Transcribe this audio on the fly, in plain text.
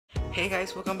Hey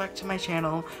guys, welcome back to my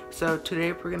channel. So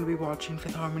today we're going to be watching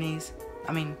Fourth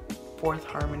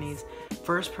Harmony's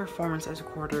first performance as a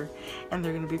quarter, and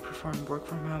they're going to be performing Work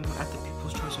From Home at the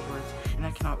People's Choice Awards, and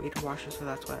I cannot wait to watch it, so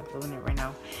that's why I'm filming it right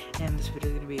now. And this video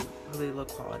is going to be really low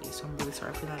quality, so I'm really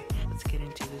sorry for that. Let's get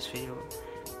into this video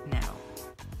now.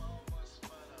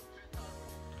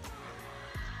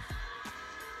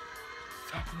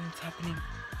 It's happening.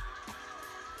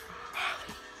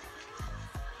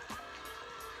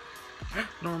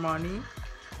 Normani.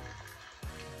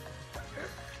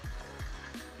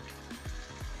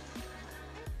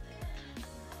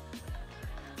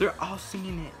 They're all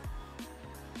singing it.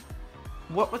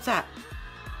 What was that?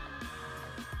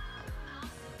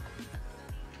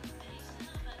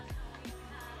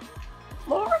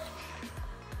 Lord?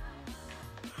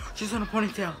 She's in a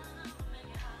ponytail.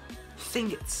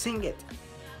 Sing it, sing it.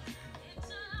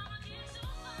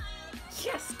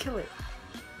 Yes, kill it.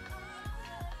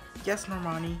 Yes,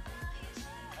 Normani.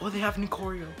 Oh, they have new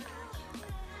choreo.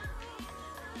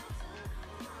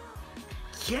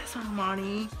 Yes,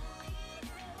 Normani.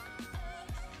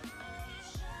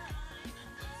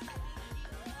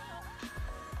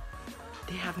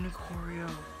 They have new choreo.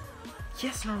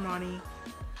 Yes, Normani.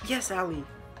 Yes, Ali.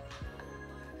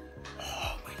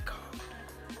 Oh my god.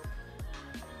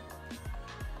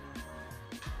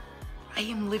 I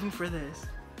am living for this.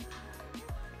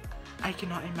 I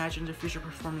cannot imagine their future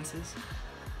performances.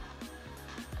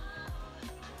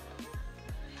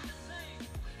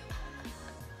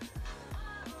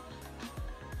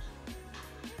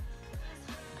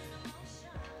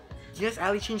 Yes,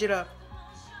 Ali, change it up.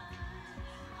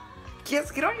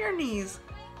 Yes, get on your knees.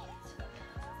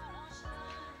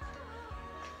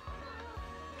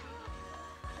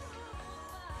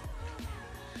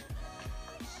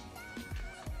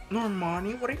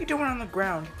 Normani, what are you doing on the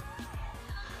ground?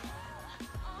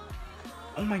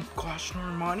 Oh my gosh,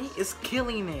 Normani is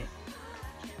killing it.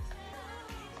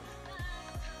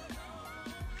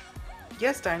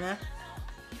 Yes, Dinah.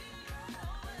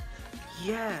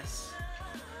 Yes.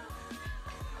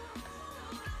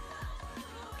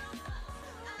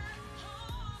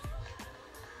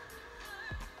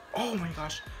 Oh my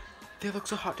gosh. They look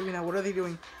so hot doing that. What are they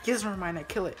doing? Yes, Normani,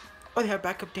 kill it. Oh, they have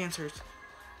backup dancers.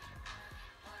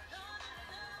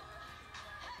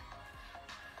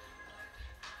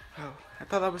 Oh, I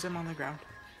thought that was him on the ground.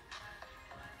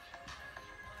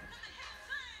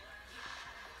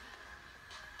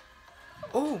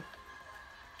 Oh!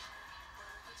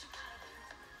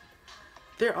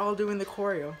 They're all doing the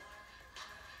choreo.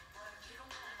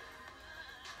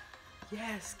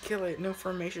 Yes, kill it. No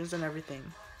formations and everything.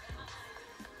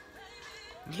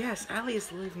 Yes, Ali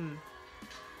is leaving.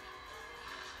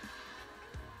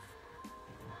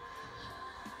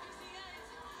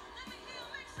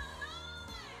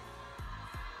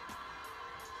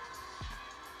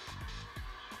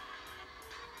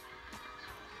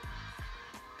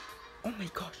 Oh my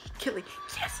gosh, kill it.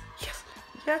 Yes, yes,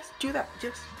 yes, do that.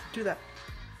 Yes, do that.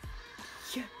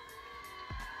 Yeah.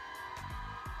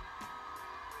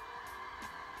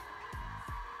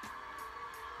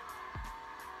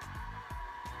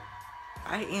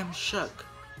 I am shook.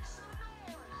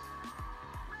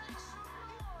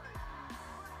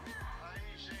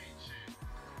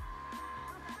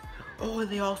 Oh,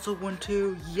 they also won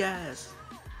too. Yes.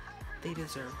 They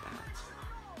deserve that.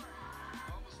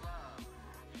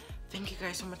 Thank you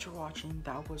guys so much for watching.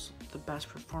 That was the best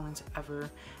performance ever.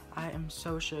 I am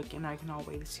so shook, and I cannot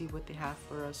wait to see what they have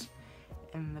for us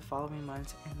in the following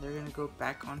months, and they're gonna go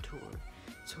back on tour.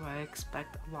 So I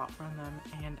expect a lot from them,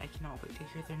 and I cannot wait to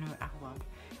hear their new album.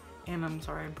 And I'm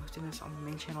sorry I'm posting this on the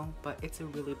main channel, but it's a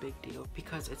really big deal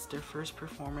because it's their first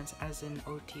performance as an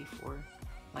OT4.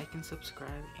 Like and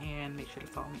subscribe, and make sure to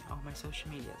follow me on all my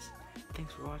social medias.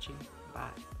 Thanks for watching.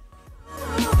 Bye.